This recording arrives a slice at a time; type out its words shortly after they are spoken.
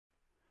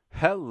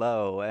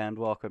Hello and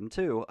welcome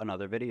to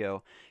another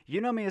video.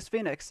 You know me as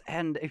Phoenix,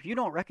 and if you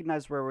don't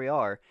recognize where we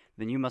are,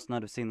 then you must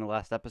not have seen the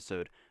last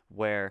episode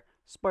where,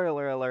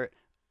 spoiler alert,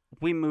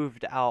 we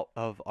moved out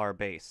of our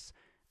base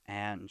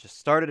and just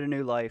started a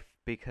new life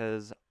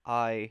because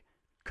I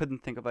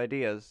couldn't think of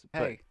ideas.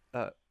 Hey.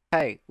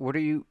 Hey, what are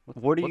you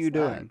What's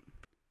doing?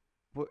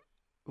 that?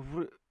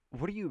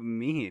 What do you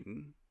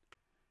mean?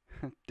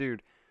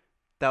 Dude,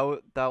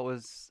 that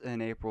was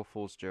an April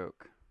Fool's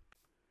joke.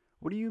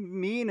 What do you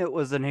mean it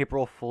was an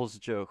April Fool's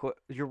joke?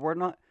 We're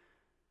not.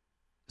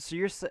 So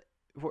you're saying.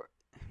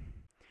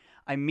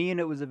 I mean,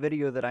 it was a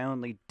video that I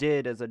only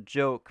did as a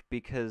joke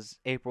because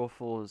April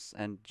Fools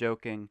and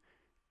joking,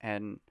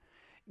 and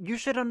you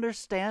should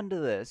understand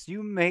this.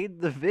 You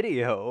made the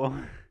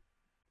video.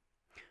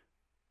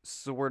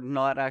 So we're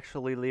not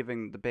actually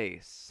leaving the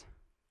base.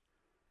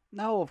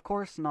 No, of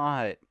course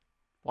not.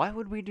 Why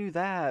would we do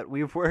that?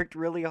 We've worked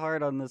really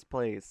hard on this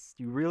place.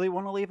 You really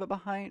want to leave it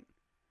behind?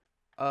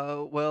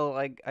 Well,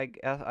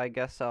 I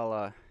guess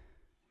I'll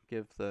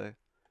give the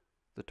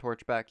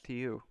torch back to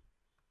you.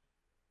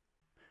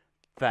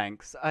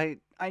 Thanks. I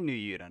knew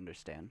you'd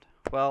understand.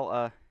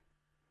 Well,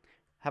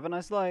 have a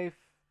nice life.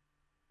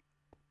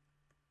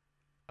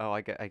 Oh,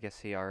 I guess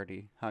he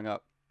already hung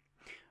up.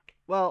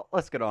 Well,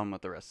 let's get on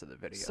with the rest of the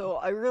video. So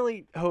I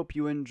really hope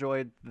you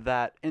enjoyed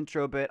that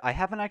intro bit. I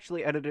haven't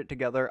actually edited it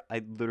together.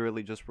 I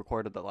literally just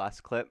recorded the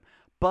last clip,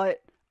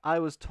 but I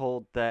was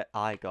told that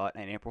I got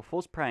an April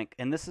Fool's prank,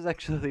 and this is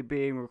actually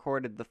being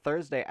recorded the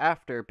Thursday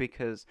after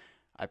because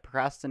I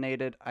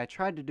procrastinated. I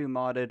tried to do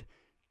modded,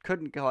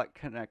 couldn't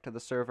connect to the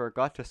server,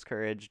 got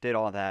discouraged, did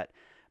all that,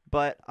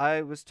 but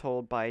I was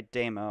told by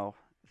Damo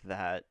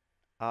that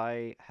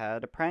I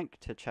had a prank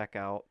to check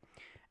out.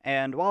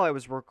 And while I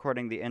was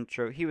recording the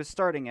intro, he was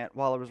starting it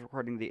while I was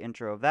recording the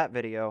intro of that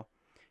video,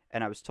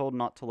 and I was told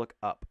not to look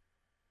up.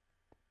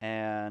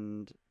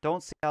 And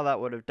don't see how that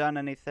would have done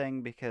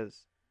anything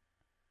because...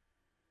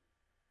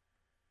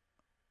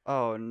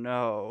 Oh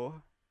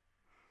no.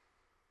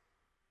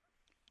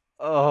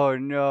 Oh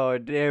no,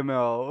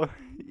 Damo.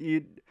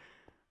 You...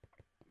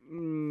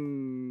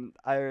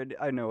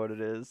 I know what it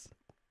is.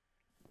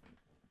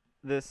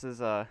 This is,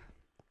 Oh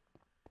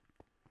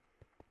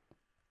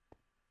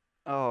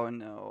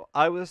no.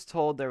 I was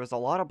told there was a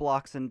lot of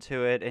blocks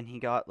into it, and he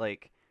got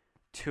like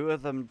 2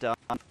 of them done,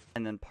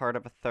 and then part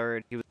of a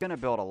third. He was gonna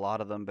build a lot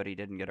of them, but he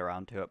didn't get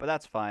around to it. But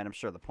that's fine. I'm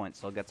sure the point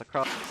still gets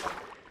across.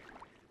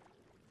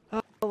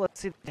 Oh,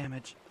 let's see the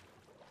damage.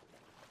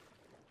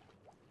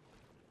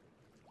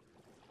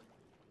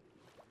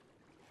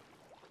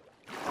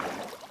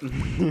 I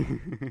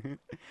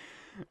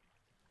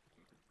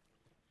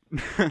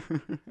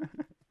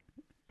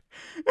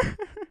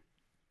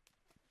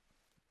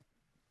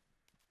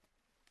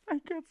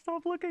can't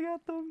stop looking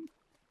at them.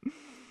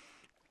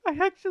 I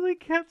actually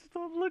can't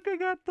stop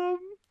looking at them.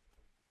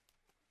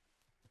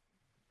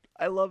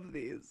 I love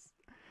these.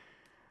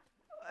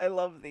 I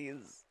love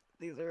these.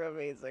 These are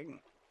amazing.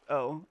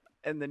 Oh,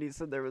 and then he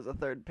said there was a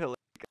third pillar.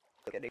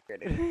 Getting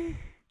ready.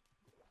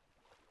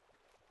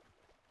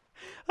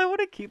 I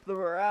want to keep them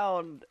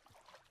around.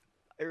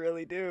 I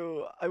really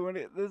do. I want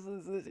to. This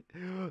is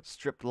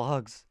stripped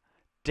logs.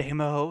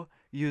 Damo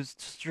used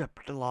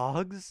stripped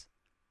logs.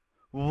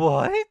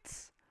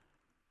 What?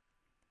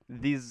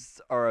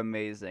 These are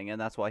amazing, and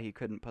that's why he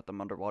couldn't put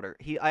them underwater.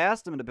 I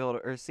asked him to build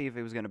or see if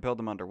he was going to build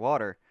them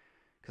underwater,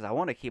 because I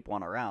want to keep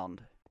one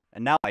around.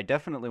 And now I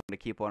definitely want to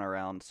keep one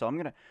around, so I'm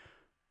going to...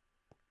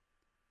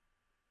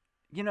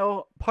 You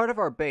know, part of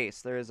our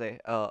base, there is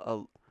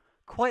a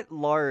quite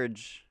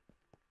large,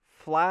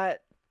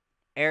 flat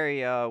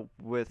area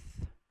with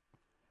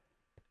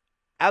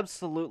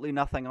absolutely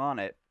nothing on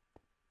it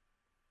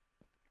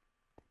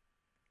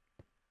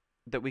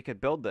that we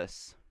could build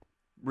this.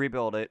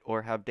 Rebuild it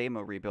or have Damo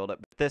rebuild it,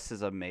 but this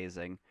is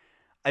amazing.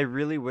 I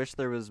really wish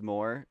there was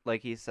more,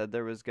 like he said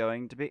there was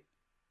going to be.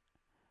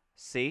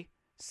 See?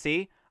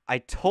 I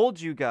told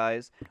you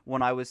guys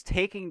when I was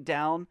taking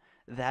down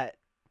that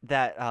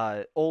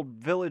old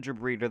villager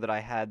breeder that I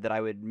had that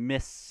I would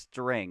miss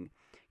string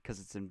because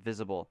it's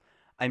invisible.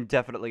 I'm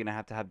definitely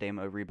going to have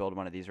Damo rebuild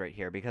one of these right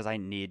here because I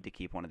need to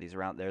keep one of these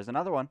around. There's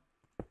another one.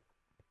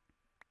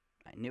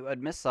 I knew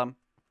I'd miss some.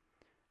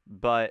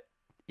 But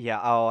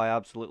yeah, oh, I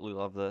absolutely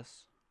love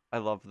this. I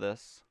love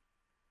this.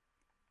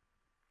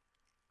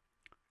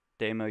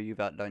 Damo, you've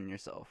outdone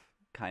yourself.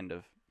 Kind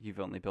of. You've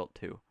only built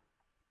 2.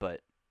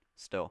 But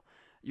still.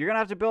 You're going to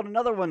have to build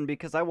another one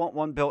because I want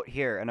one built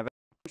here. And eventually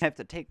I have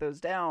to take those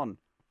down.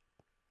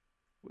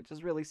 Which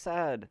is really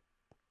sad.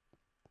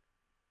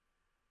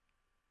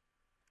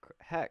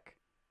 Heck.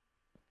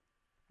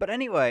 But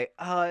anyway,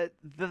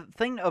 the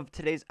thing of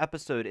today's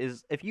episode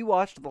is if you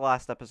watched the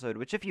last episode,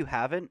 which if you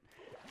haven't,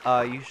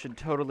 you should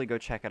totally go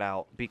check it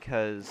out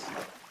because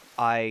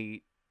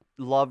I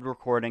loved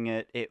recording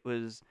it. It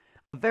was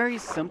a very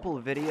simple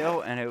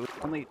video, and it was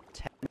only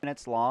 10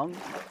 minutes long,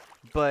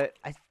 but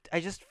I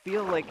just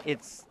feel like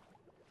it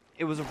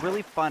was a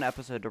really fun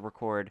episode to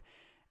record,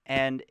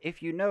 and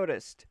if you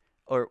noticed,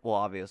 or, well,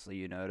 obviously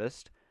you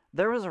noticed,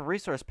 there was a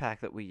resource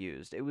pack that we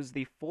used. It was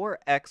the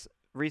 4X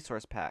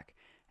resource pack.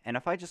 And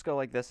if I just go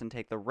like this and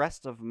take the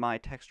rest of my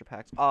texture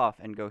packs off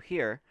and go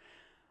here,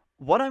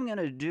 what I'm going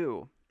to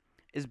do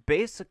is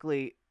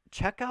basically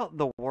check out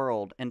the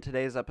world in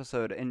today's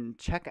episode and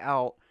check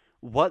out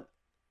what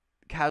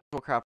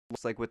casual craft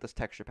looks like with this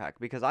texture pack,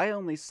 because I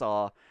only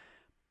saw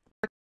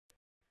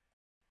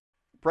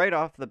right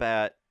off the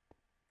bat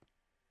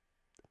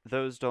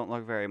those don't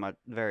look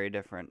very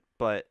different,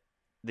 but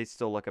they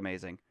still look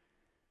amazing.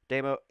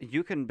 Demo,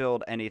 you can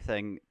build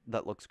anything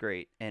that looks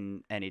great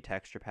in any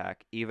texture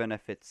pack, even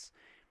if it's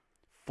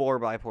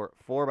 4x4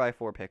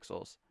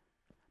 pixels.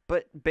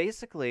 But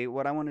basically,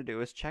 what I want to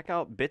do is check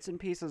out bits and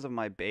pieces of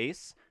my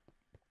base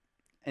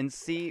and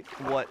see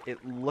what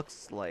it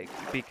looks like,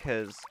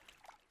 because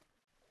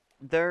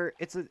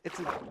it's a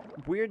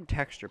weird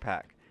texture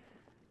pack.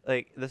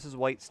 Like, this is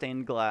white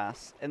stained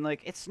glass, and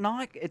like it's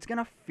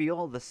gonna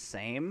feel the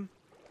same,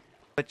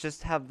 but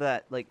just have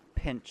that like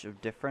pinch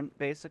of different.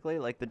 Basically,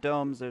 like the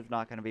domes, there's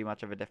not gonna be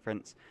much of a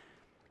difference.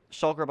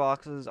 Shulker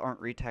boxes aren't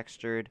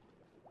retextured,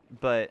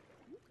 but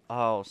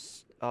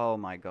oh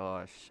my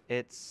gosh,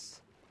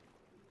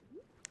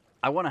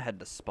 I want to head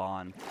to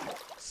Spawn.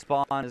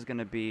 Spawn is going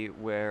to be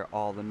where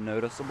all the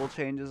noticeable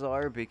changes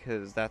are,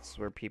 because that's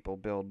where people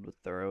build with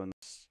their own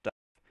stuff.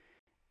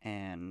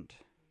 And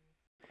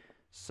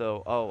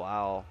so, oh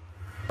wow.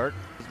 Dark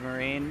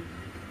Marine.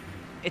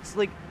 It's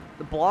like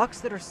the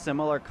blocks that are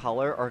similar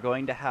color are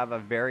going to have a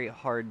very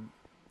hard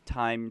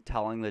time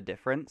telling the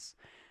difference,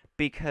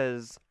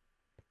 because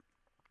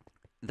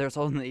there's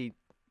only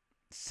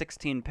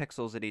 16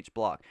 pixels at each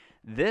block.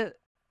 Is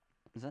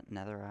that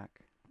Netherrack?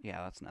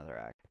 Yeah, that's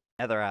Netherrack.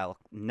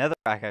 Netherrack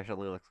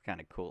actually looks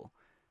kind of cool.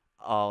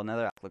 Oh,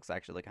 Netherrack looks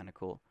actually kind of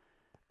cool.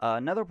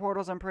 Nether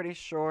portals, I'm pretty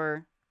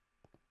sure,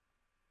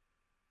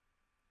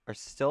 are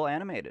still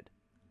animated.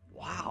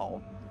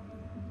 Wow.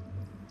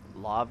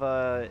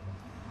 Lava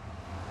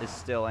is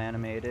still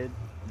animated.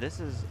 This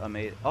is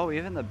amazing. Oh,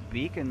 even the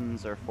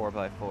beacons are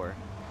 4x4,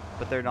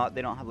 but they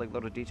don't have like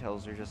little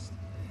details. They're just,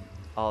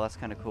 oh, that's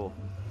kind of cool.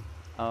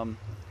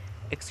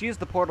 Excuse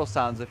the portal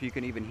sounds if you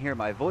can even hear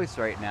my voice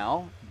right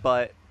now,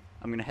 but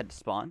I'm gonna head to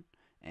Spawn,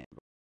 and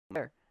we're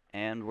there,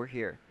 and we're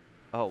here.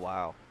 Oh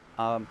wow.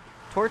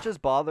 Torches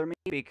bother me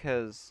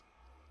because,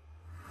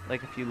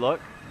 like, if you look,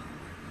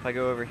 if I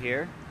go over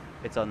here,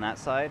 it's on that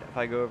side. If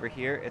I go over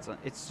here,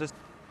 it's just,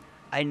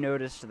 I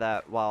noticed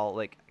that while,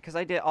 like, because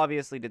I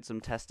obviously did some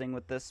testing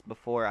with this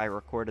before I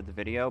recorded the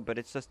video, but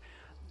it's just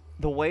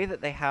the way that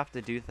they have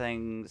to do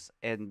things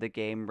and the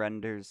game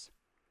renders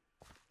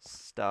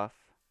stuff.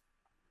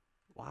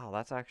 Wow,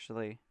 that's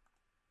actually,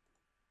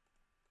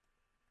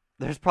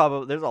 there's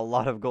a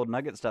lot of gold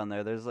nuggets down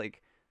there. There's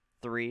like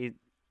three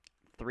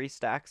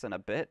stacks and a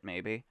bit,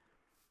 maybe.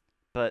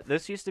 But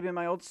this used to be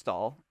my old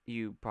stall.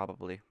 You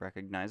probably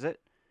recognize it.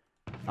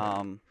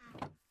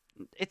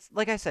 It's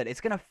like I said,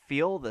 it's gonna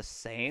feel the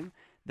same.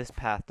 This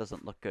path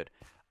doesn't look good.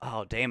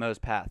 Oh, Damo's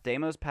path.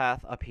 Damo's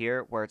path up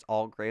here, where it's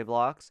all gray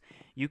blocks.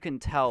 You can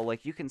tell,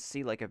 like, you can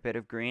see like a bit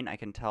of green. I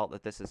can tell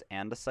that this is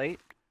andesite.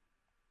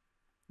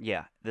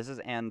 Yeah, this is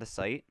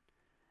andesite.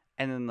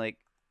 And then, like,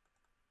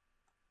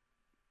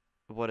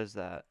 what is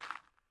that?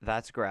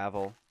 That's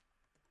gravel.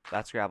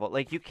 That's gravel.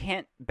 Like, you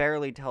can't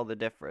barely tell the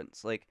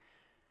difference. Like,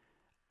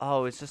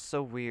 oh, it's just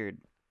so weird.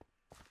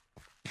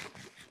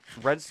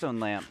 Redstone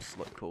lamps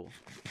look cool.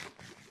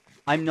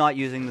 I'm not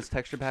using this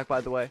texture pack,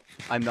 by the way.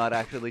 I'm not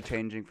actually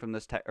changing from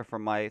this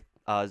from my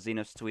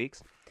Xenos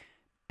tweaks.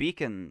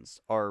 Beacons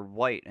are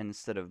white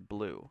instead of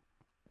blue.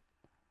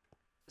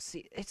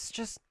 See, it's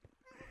just,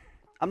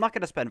 I'm not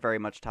going to spend very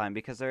much time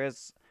because there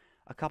is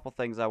a couple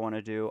things I want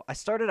to do. I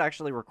started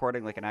actually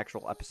recording like an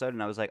actual episode,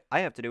 and I was like, I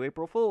have to do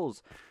April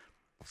Fools.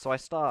 So I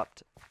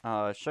stopped.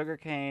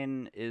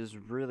 Sugarcane is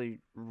really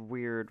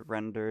weird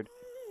rendered.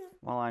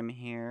 While I'm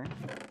here,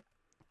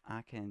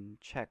 I can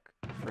check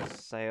for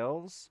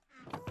sales.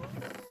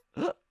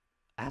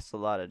 That's a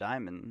lot of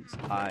diamonds.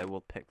 I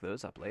will pick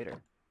those up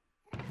later.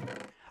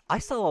 I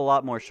sell a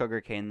lot more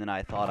sugarcane than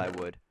I thought I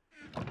would.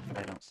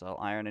 I don't sell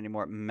iron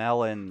anymore.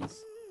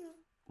 Melons.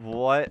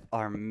 What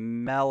are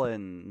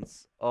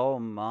melons? Oh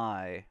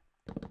my.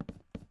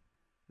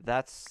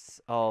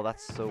 That's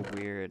so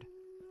weird.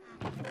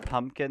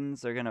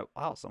 Pumpkins are gonna,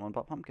 wow, someone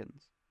bought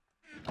pumpkins.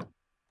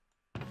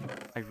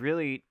 I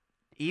really,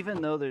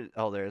 even though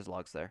there's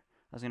logs there.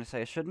 I was gonna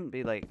say I shouldn't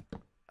be like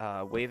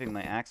waving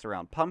my axe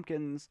around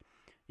pumpkins.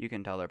 You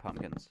can tell they're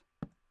pumpkins.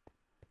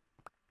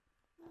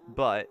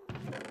 But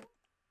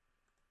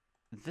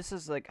this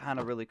is like kind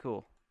of really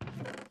cool.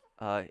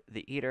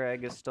 The eater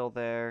egg is still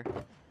there.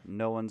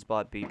 No one's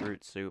bought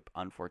beetroot soup,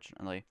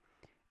 unfortunately.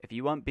 If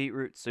you want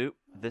beetroot soup,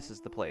 this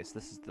is the place.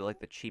 This is like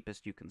the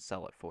cheapest you can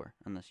sell it for,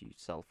 unless you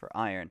sell for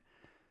iron.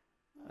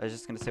 I was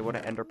just gonna say what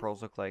do ender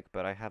pearls look like,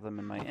 but I have them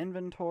in my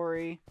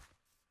inventory.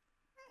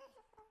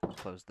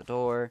 Close the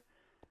door.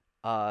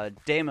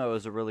 Damo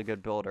is a really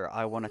good builder.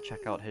 I want to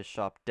check out his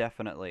shop,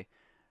 definitely.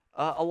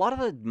 A lot of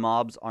the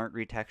mobs aren't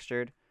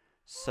retextured,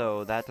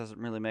 so that doesn't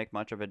really make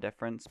much of a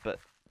difference, but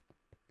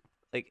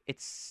like it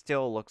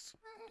still looks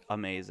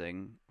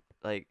amazing.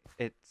 Like,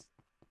 it's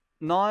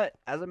not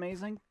as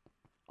amazing,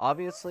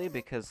 obviously,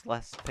 because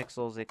less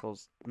pixels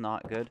equals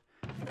not good.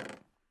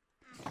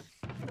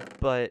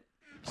 But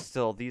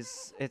still,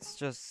 it's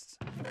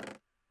just,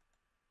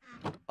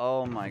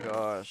 oh my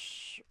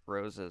gosh,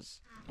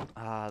 roses.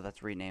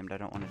 That's renamed. I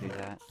don't want to do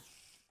that.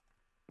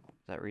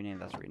 Is that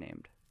renamed? That's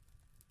renamed.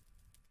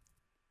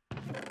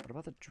 What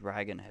about the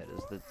dragon head?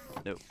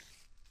 Nope.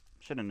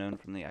 Should have known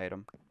from the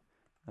item.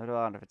 What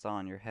about if it's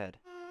on your head?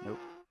 Nope.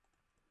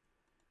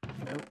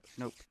 Nope,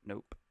 nope,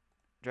 nope.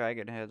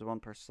 Dragon heads, 1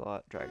 per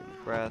slot. Dragon's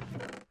breath.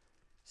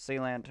 Sea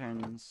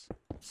lanterns.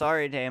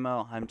 Sorry,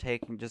 Damo. I'm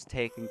just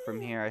taking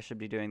from here. I should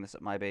be doing this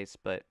at my base,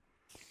 but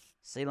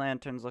sea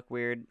lanterns look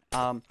weird.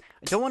 I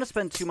don't want to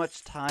spend too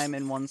much time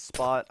in one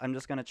spot. I'm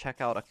just gonna check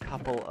out a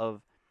couple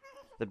of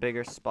the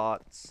bigger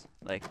spots.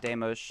 Like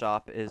Damo's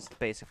shop is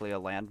basically a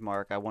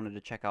landmark. I wanted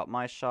to check out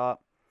my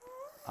shop.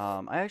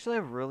 I actually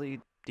have really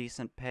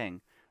decent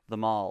ping. The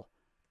mall.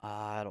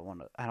 I don't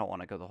want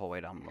to go the whole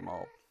way down the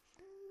mall.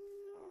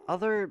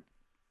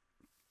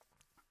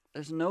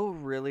 There's no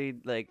really,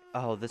 like,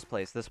 oh, this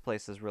place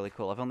is really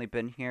cool. I've only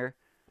been here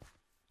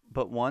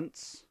but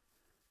once,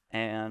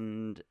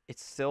 and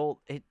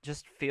it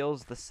just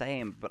feels the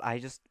same, but I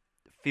just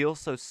feel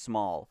so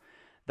small.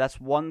 That's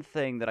one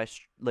thing that I,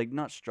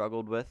 not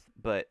struggled with,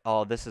 but,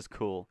 oh, this is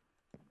cool.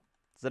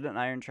 Is that an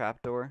iron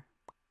trapdoor?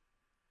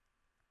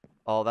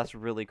 Oh, that's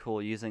really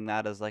cool, using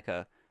that as, like,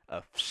 a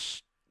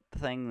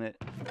thing that...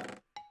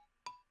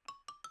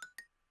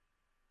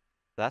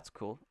 That's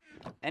cool.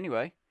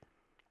 Anyway,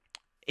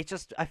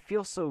 I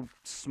feel so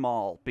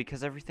small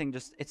because everything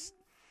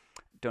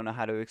don't know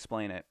how to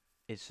explain it.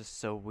 It's just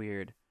so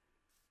weird.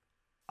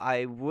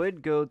 I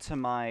would go to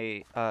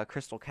my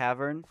Crystal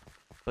Cavern,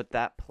 but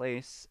that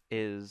place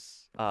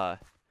is got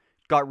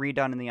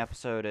redone in the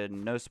episode,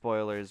 and no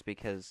spoilers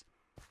because,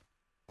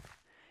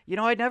 you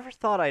know, I never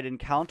thought I'd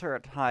encounter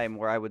a time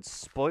where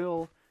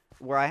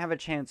where I have a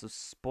chance of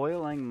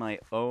spoiling my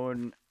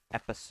own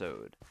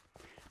episode.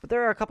 But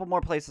there are a couple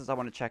more places I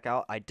want to check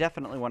out. I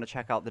definitely want to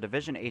check out the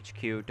Division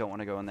HQ. Don't want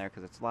to go in there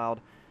because it's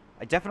loud.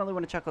 I definitely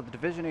want to check out the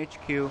Division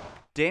HQ,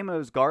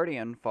 Damo's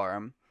Guardian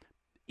Farm.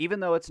 Even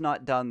though it's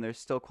not done, there's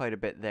still quite a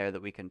bit there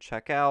that we can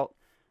check out.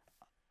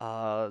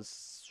 I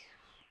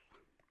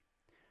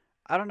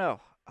don't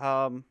know.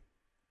 I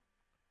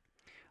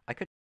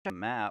could check a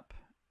map.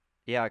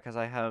 Yeah, because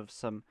I have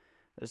some...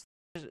 There's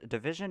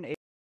Division HQ.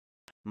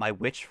 My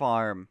witch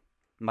farm.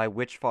 I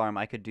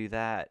could do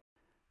that.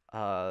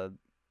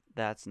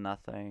 That's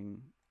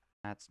nothing.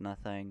 That's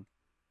nothing.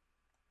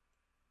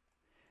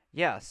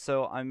 Yeah,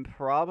 so I'm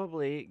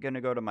probably going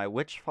to go to my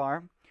witch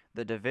farm,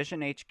 the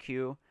Division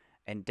HQ,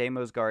 and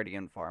Damo's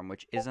Guardian farm,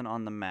 which isn't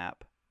on the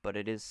map, but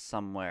it is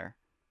somewhere.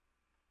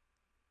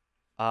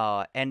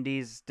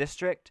 Endy's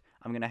district,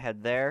 I'm going to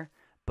head there,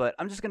 but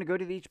I'm just going to go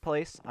to each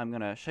place. I'm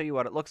going to show you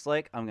what it looks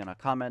like. I'm going to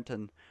comment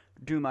and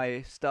do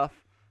my stuff,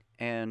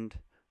 and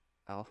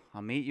I'll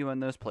meet you in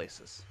those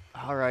places.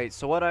 Alright,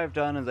 so what I've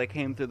done is I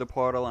came through the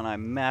portal and I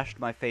mashed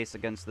my face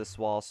against this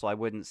wall so I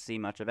wouldn't see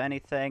much of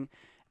anything.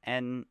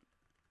 And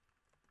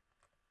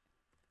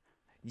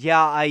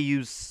yeah, I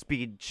use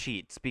speed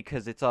cheats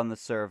because it's on the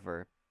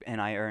server and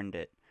I earned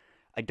it.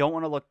 I don't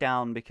want to look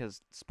down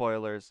because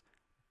spoilers,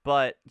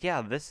 but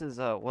yeah, this is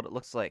what it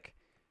looks like.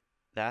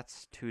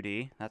 That's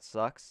 2D. That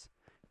sucks.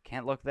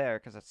 Can't look there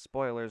because it's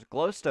spoilers.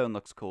 Glowstone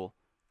looks cool.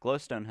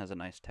 Glowstone has a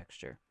nice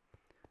texture.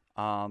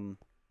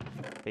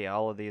 But yeah,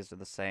 all of these are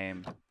the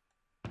same.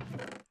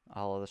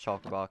 All of the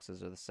shulker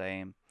boxes are the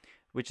same.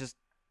 Which is...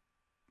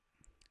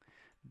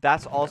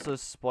 That's also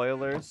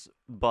spoilers,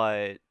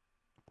 but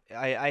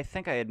I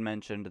think I had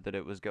mentioned that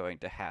it was going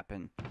to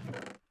happen.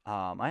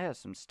 I have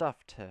some stuff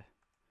to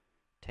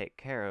take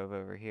care of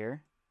over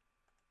here.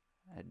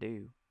 I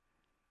do.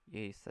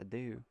 Yes, I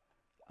do.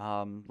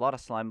 A lot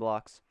of slime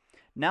blocks.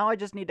 Now I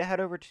just need to head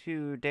over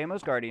to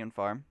Damo's Guardian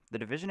Farm, the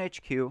Division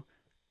HQ,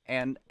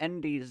 and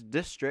Endy's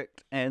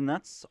district, and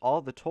that's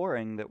all the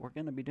touring that we're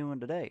going to be doing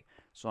today.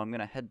 So I'm going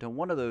to head to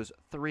one of those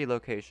 3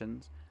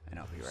 locations, and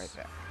I'll be right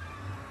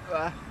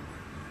back.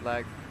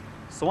 Lag.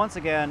 So once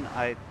again,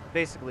 I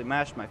basically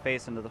mashed my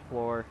face into the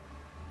floor,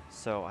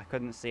 so I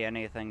couldn't see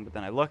anything, but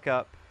then I look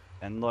up,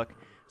 and look,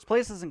 this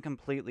place isn't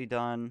completely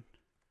done,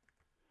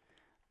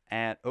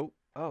 and,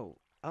 oh,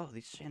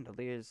 these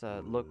chandeliers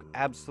look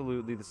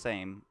absolutely the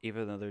same,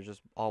 even though they're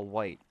just all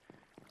white.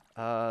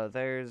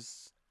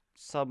 There's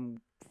some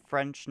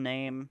French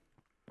name,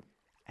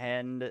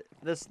 and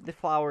the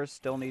flowers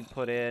still need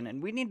put in,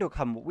 and we need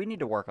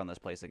to work on this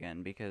place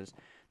again because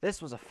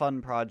this was a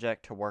fun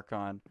project to work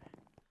on.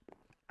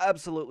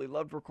 Absolutely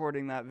loved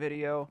recording that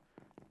video,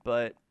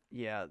 but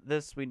yeah,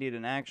 we need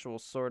an actual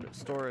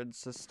storage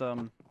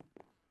system.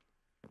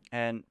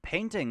 And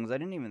paintings, I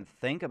didn't even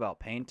think about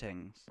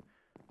paintings,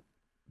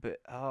 but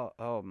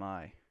oh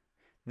my,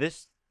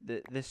 this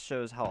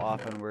shows how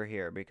often we're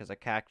here because a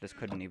cactus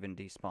couldn't even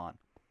despawn.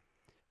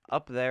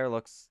 Up there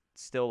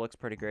still looks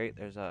pretty great.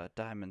 There's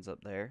diamonds up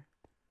there.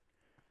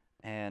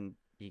 And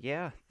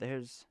yeah,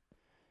 there's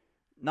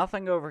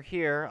nothing over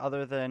here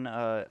other than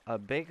a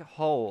big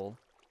hole.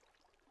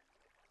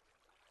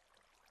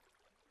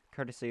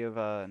 Courtesy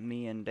of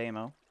me and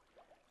Damo.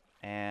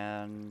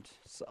 And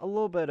a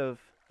little bit of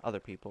other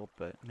people,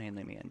 but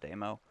mainly me and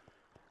Damo.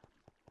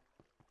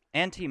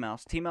 And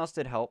T-Mouse. T-Mouse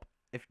did help.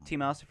 If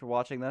T-Mouse, if you're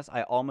watching this,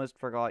 I almost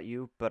forgot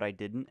you, but I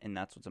didn't, and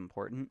that's what's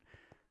important.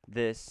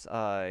 This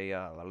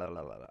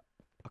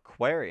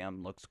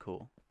aquarium looks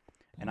cool.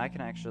 And I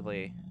can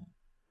actually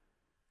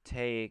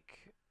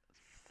take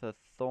the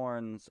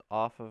thorns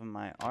off of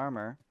my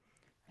armor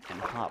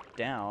and hop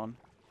down,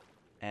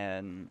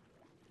 and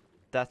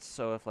that's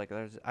so if, like,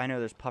 I know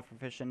there's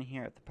pufferfish in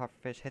here. If the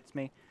pufferfish hits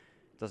me,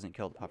 it doesn't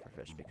kill the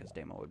pufferfish because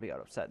Damo would be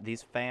upset.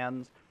 These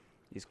fans,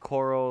 these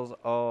corals,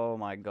 oh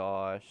my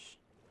gosh.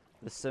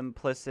 The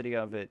simplicity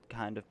of it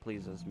kind of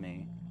pleases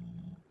me.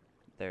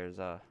 There's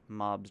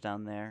mobs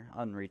down there,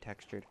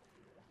 unretextured.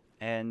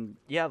 And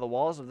yeah, the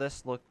walls of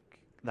this look,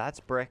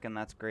 that's brick and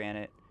that's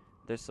granite.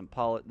 There's some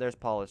there's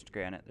polished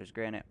granite. There's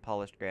granite,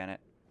 polished granite.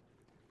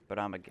 But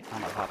I'm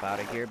gonna hop out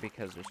of here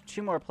because there's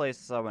 2 more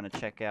places I want to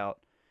check out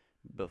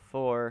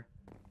before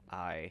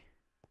I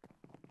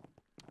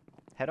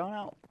head on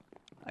out,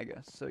 I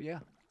guess. So yeah,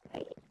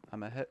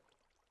 I'm ahead.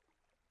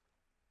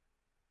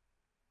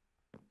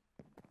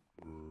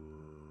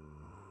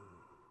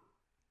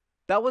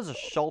 That was a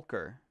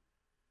shulker.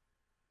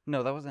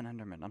 No, that was an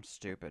enderman. I'm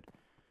stupid.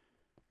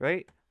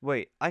 Right?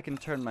 Wait, I can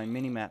turn my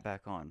mini-map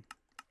back on.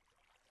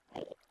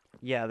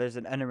 Yeah, there's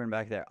an enderman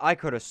back there. I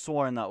could have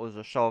sworn that was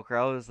a shulker.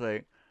 I was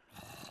like,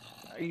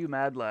 are you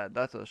mad, lad?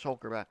 That's a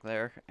shulker back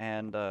there.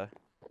 And,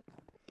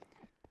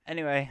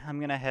 anyway, I'm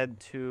gonna head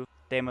to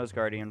Damo's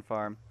Guardian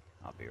Farm.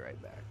 I'll be right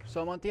back.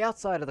 So I'm on the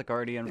outside of the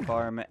Guardian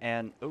Farm,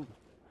 and,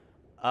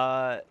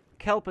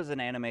 kelp isn't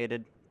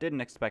animated.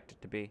 Didn't expect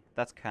it to be.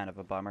 That's kind of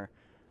a bummer.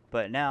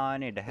 But now I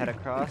need to head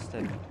across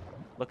and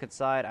look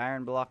inside.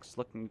 Iron blocks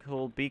looking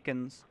cool.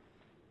 Beacons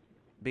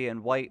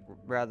being white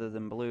rather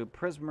than blue.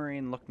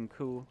 Prismarine looking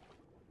cool.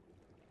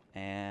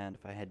 And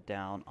if I head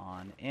down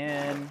on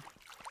in,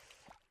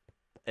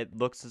 it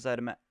looks as I'd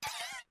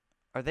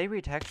are they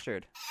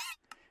retextured?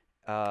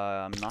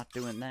 I'm not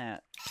doing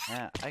that.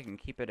 Yeah, I can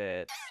keep it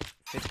at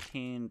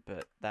 15,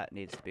 but that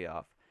needs to be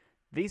off.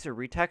 These are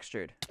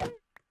retextured.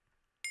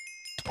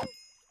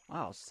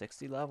 Wow,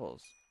 60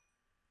 levels.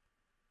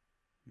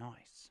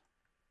 Nice.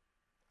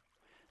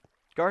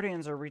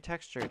 Guardians are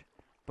retextured,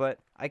 but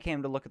I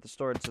came to look at the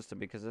storage system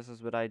because this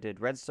is what I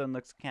did. Redstone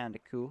looks kinda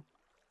cool.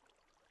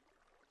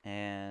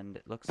 And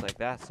it looks like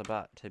that's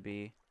about to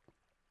be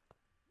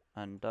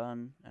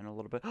undone in a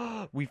little bit.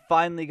 We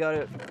finally got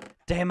it!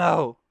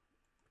 Damo!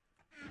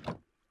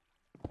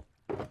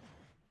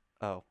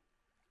 Oh.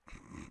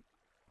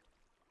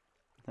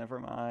 Never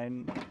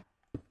mind.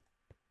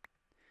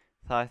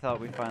 I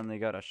thought we finally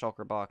got a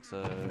shulker box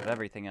of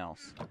everything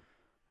else.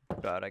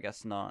 But I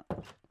guess not.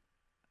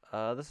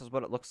 This is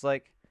what it looks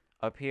like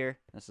up here.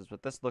 This is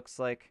what this looks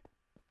like.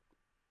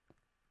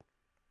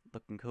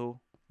 Looking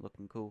cool.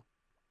 Looking cool.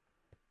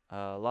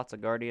 Lots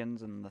of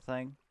guardians in the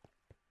thing.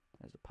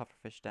 There's a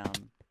pufferfish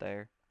down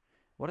there.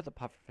 What do the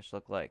pufferfish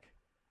look like?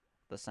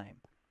 The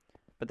same.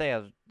 But they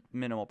have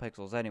minimal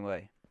pixels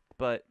anyway.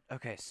 But,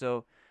 okay,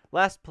 so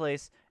last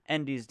place,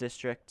 Endy's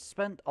District. I've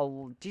spent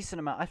a decent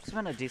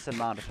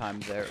amount of time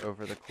there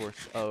over the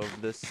course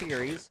of the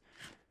series.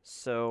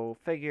 So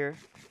figure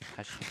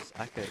I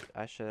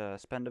should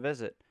spend a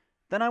visit.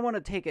 Then I want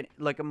to take it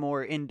like a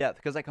more in-depth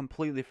because I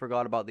completely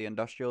forgot about the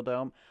Industrial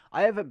Dome.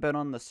 I haven't been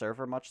on the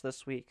server much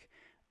this week.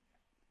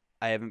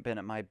 I haven't been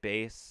at my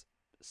base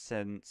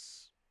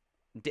since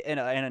in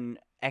an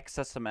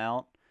excess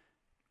amount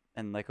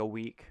in like a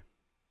week.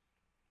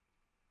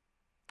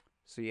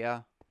 So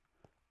yeah,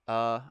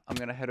 I'm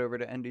gonna head over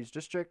to Endy's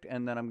District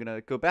and then I'm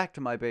gonna go back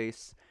to my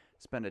base,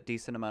 spend a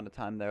decent amount of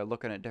time there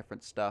looking at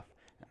different stuff,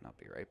 and I'll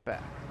be right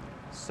back.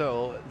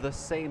 So the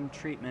same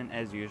treatment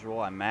as usual.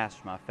 I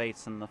mashed my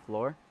face in the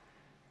floor,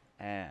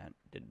 and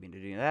didn't mean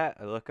to do that.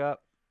 I look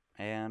up,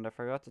 and I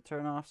forgot to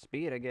turn off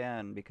speed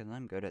again because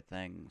I'm good at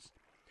things.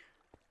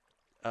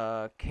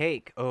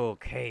 Cake. Oh,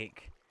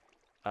 cake.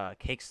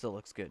 Cake still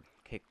looks good.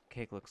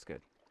 Cake looks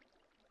good.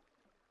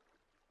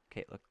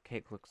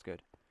 Cake looks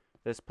good.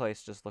 This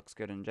place just looks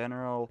good in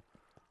general.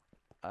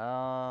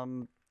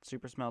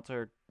 Super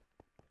smelter.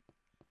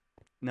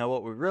 Now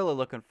what we're really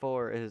looking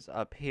for is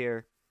up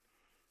here.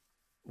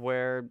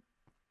 Where,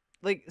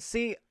 like,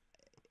 see,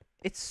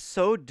 it's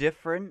so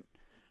different,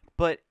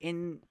 but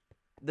in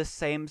the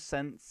same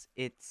sense,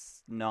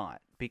 it's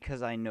not.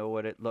 Because I know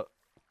what it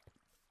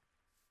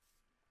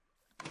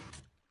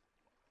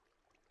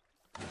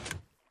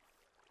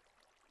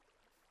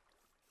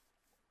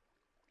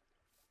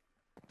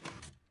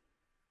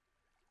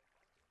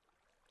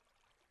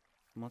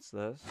What's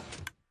this?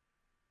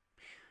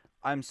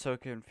 I'm so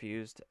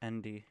confused,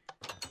 Endy.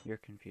 You're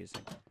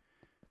confusing.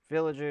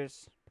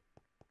 Villagers.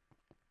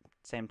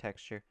 Same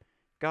texture.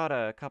 Got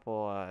a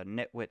couple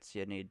nitwits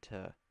you need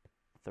to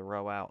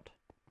throw out,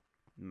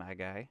 my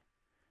guy.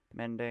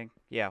 Mending.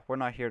 Yeah, we're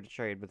not here to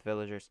trade with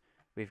villagers.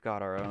 We've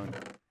got our own.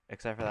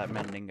 Except for that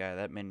mending guy.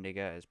 That mending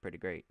guy is pretty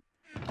great.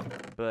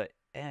 But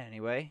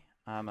anyway,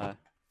 the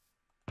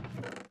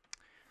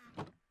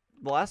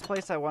last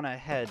place I want to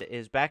head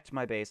is back to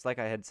my base, like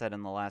I had said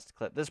in the last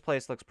clip. This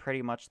place looks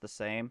pretty much the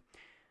same.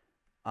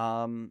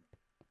 I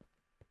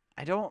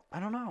don't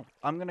know.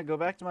 I'm gonna go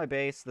back to my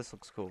base. This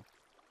looks cool.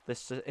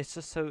 It's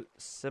just so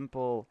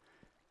simple.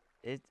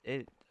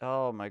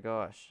 Oh my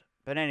gosh.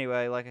 But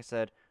anyway, like I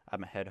said,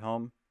 I'm gonna head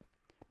home,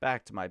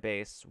 back to my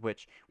base,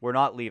 which we're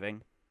not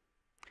leaving.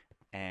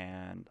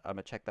 And I'm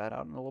gonna check that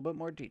out in a little bit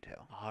more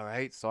detail.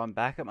 Alright, so I'm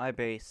back at my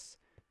base,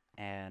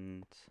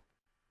 and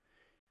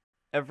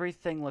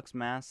everything looks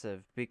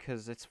massive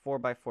because it's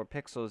 4x4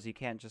 pixels. You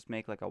can't just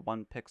make like a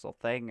 1 pixel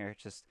thing, or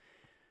just...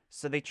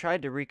 So they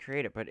tried to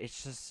recreate it, but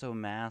it's just so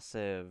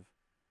massive.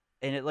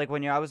 And it, like,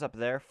 when I was up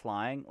there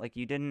flying, like,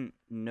 you didn't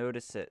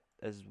notice it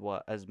as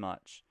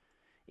much.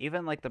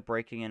 Even like the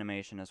braking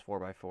animation is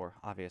 4x4.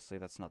 Obviously,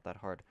 that's not that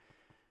hard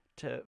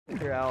to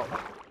figure out.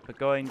 But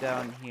going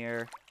down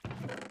here,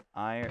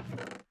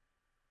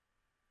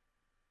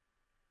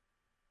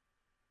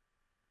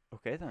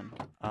 okay then.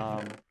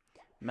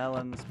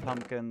 Melons,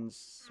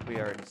 pumpkins, we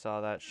already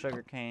saw that.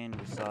 Sugarcane,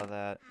 we saw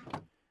that.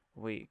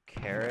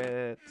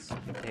 Carrots,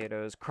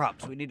 potatoes,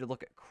 crops. We need to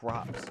look at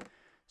crops.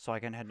 So I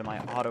can head to my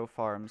auto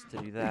farms to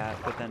do that.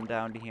 But then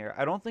down to here,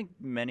 I don't think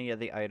many of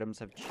the items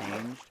have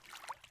changed.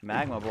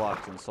 Magma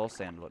blocks and soul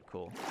sand look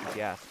cool, if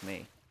you ask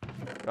me.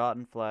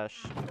 Rotten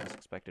flesh,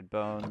 unexpected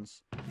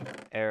bones,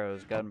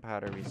 arrows,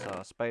 gunpowder we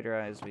saw, spider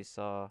eyes we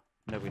saw.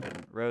 No, we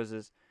didn't.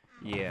 Roses,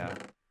 yeah.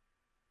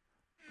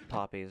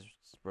 Poppies,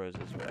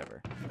 roses,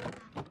 whatever.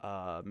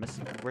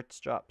 Rich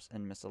drops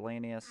and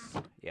miscellaneous,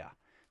 yeah.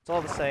 It's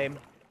all the same.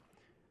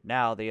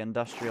 Now, the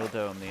industrial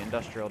dome. The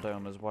industrial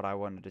dome is what I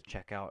wanted to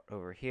check out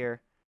over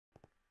here.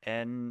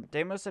 And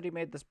Damo said he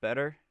made this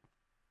better.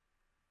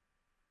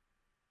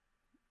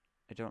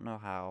 I don't know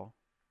how.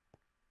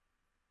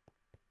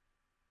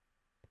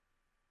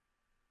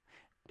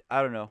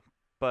 I don't know.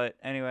 But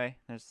anyway,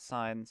 there's the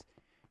signs.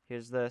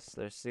 Here's this.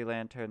 There's sea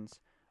lanterns.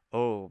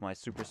 Oh, my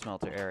super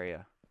smelter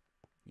area.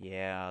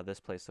 Yeah, this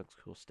place looks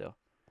cool still.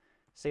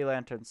 Sea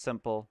lanterns,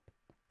 simple.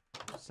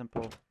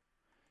 Simple.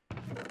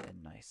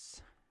 And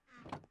nice.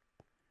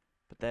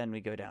 But then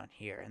we go down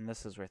here, and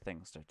this is where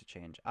things start to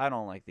change. I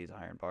don't like these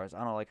iron bars.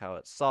 I don't like how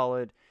it's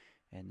solid,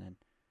 and then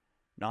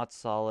not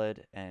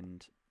solid,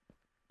 and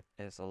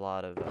it's a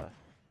lot of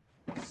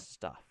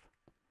stuff.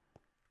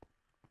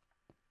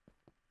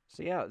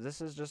 So yeah,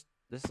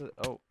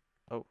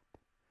 oh,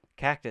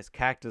 cactus.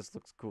 Cactus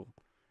looks cool,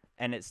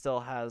 and it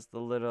still has the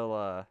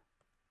little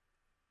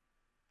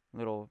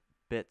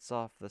bits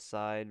off the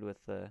side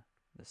with the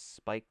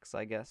spikes,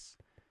 I guess.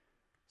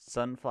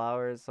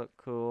 Sunflowers look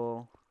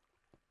cool.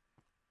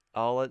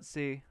 Oh, let's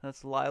see.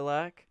 That's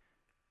lilac,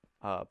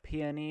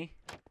 peony,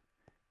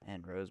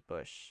 and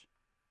rosebush.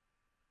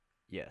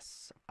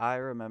 Yes, I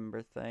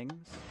remember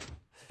things.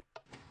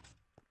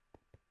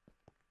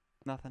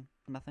 Nothing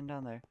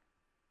down there.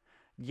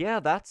 Yeah,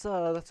 that's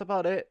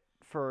about it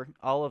for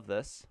all of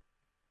this.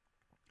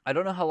 I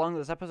don't know how long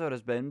this episode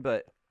has been,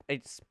 but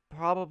it's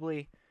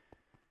probably...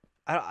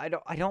 I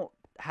don't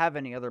have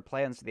any other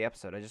plans for the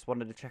episode. I just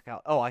wanted to check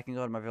out... Oh, I can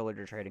go to my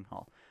villager trading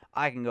hall.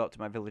 I can go up to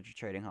my villager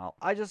trading hall.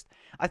 I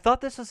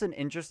thought this was an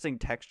interesting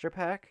texture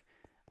pack,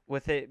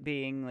 with it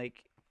being,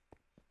 like,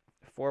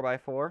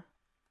 4x4,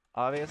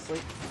 obviously.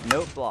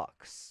 Note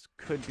blocks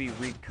could be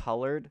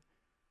recolored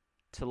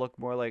to look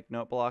more like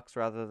note blocks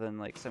rather than,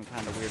 like, some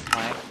kind of weird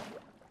plank.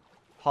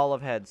 Hall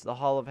of Heads. The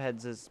Hall of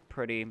Heads is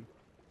pretty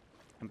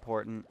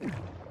important.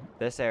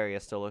 This area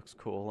still looks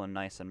cool and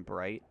nice and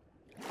bright.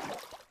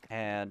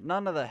 And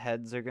none of the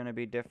heads are going to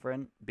be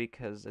different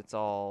because it's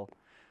all...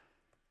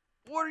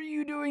 What are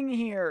you doing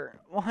here?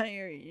 Why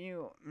are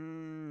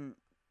you...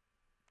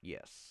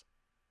 Yes.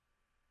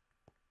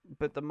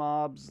 But the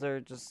mobs, they're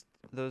just...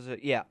 Those are...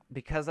 Yeah,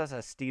 because that's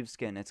a Steve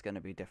skin, it's going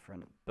to be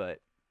different. But...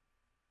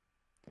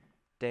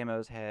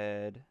 Damo's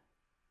head.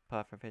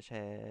 Pufferfish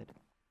head.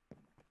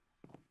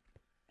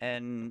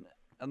 And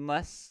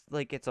unless,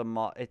 like, it's a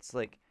mob... It's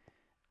like...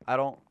 I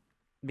don't...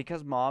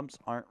 Because mobs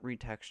aren't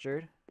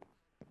retextured...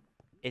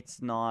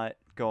 It's not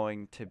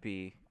going to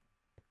be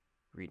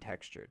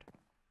retextured.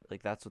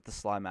 Like, that's what the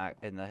slime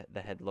and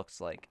the head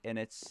looks like. And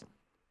it's...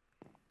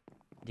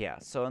 Yeah,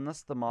 so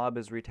unless the mob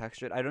is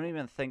retextured, I don't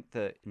even think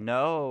that...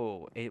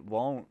 No, it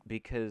won't,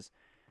 because...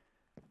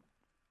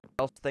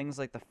 Else things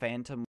like the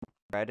Phantom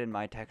red in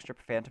my texture,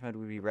 Phantom head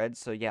would be red.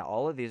 So yeah,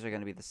 all of these are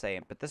going to be the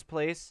same. But this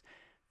place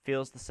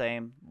feels the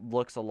same,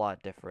 looks a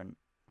lot different.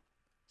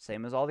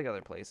 Same as all the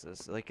other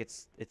places. Like,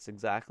 it's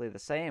exactly the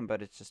same,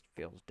 but it just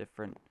feels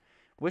different.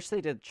 Wish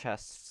they did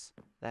chests.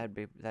 That'd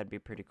be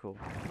pretty cool.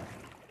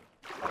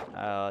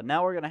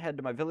 Now we're gonna head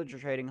to my villager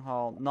trading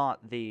hall,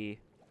 not the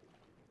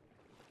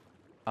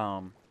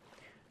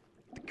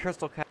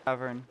crystal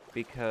cavern,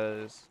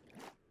 because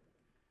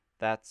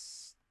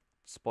that's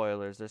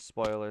spoilers. There's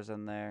spoilers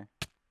in there.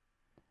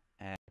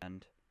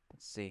 And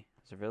let's see.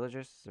 Is there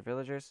villagers? Is there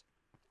villagers?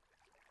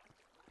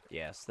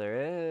 Yes,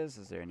 there is.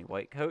 Is there any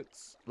white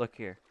coats? Look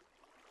here.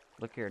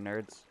 Look here,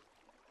 nerds.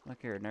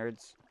 Look here,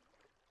 nerds.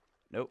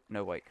 Nope,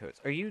 no white coats.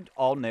 Are you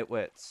all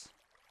nitwits?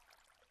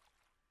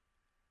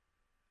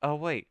 Oh,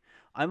 wait.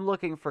 I'm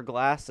looking for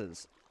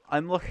glasses.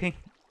 I'm looking...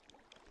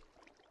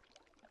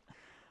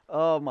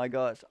 Oh, my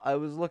gosh. I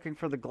was looking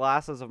for the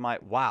glasses of my...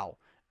 Wow.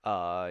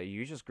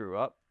 You just grew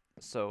up.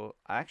 So,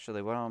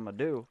 actually, what I'm gonna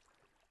do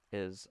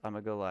is I'm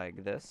gonna go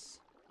like this.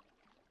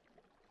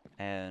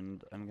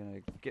 And I'm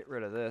gonna get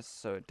rid of this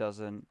so it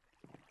doesn't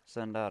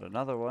send out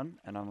another one.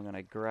 And I'm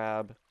gonna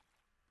grab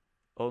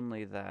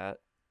only that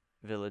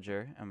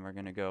villager, and we're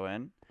gonna go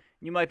in.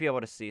 You might be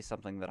able to see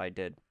something that I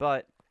did,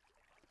 but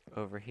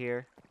over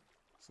here,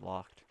 it's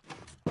locked,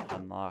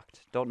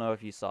 unlocked. Don't know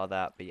if you saw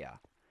that, but yeah.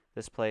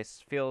 This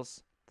place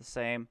feels the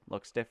same,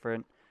 looks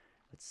different.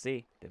 Let's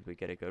see. Did we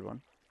get a good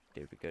one?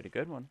 Did we get a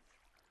good one?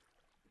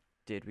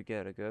 Did we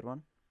get a good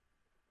one?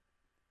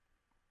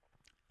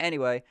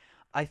 Anyway,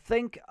 I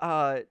think,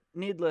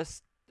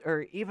 needless,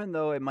 or even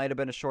though it might have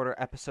been a shorter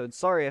episode,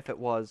 sorry if it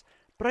was,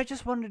 but I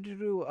just wanted to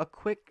do a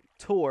quick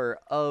tour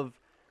of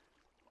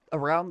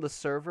around the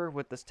server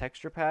with this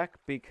texture pack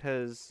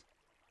because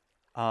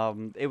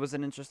it was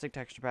an interesting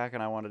texture pack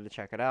and I wanted to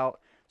check it out.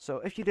 So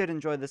if you did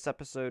enjoy this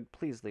episode,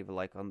 please leave a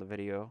like on the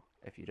video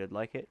if you did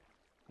like it.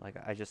 Like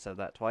I just said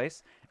that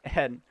twice.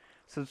 And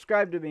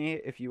subscribe to me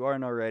if you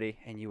aren't already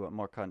and you want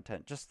more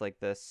content just like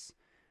this.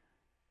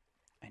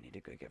 I need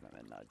to go give him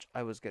a nudge.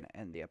 I was going to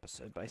end the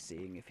episode by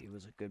seeing if he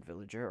was a good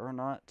villager or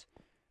not,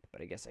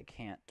 but I guess I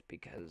can't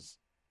because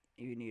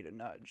you need a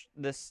nudge.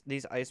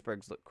 These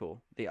icebergs look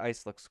cool. The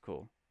ice looks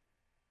cool.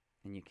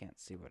 And you can't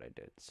see what I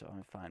did, so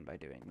I'm fine by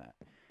doing that.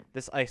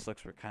 This ice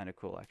looks kind of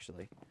cool,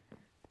 actually.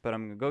 But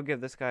I'm going to go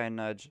give this guy a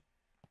nudge.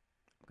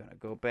 I'm going to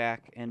go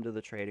back into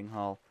the trading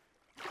hall.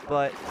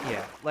 But,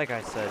 yeah, like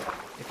I said,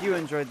 if you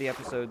enjoyed the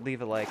episode,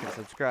 leave a like and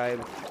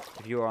subscribe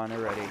if you aren't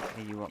already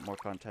and you want more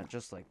content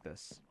just like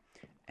this.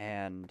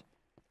 And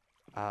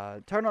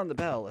turn on the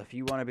bell if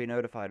you want to be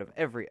notified of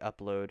every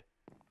upload.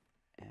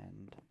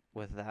 And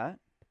with that,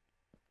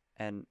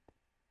 and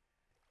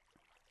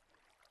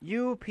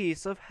you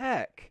piece of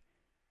heck.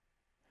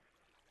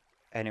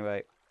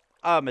 Anyway,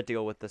 I'm gonna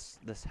deal with this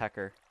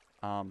hacker.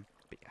 But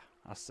yeah,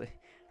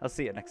 I'll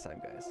see you next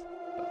time, guys.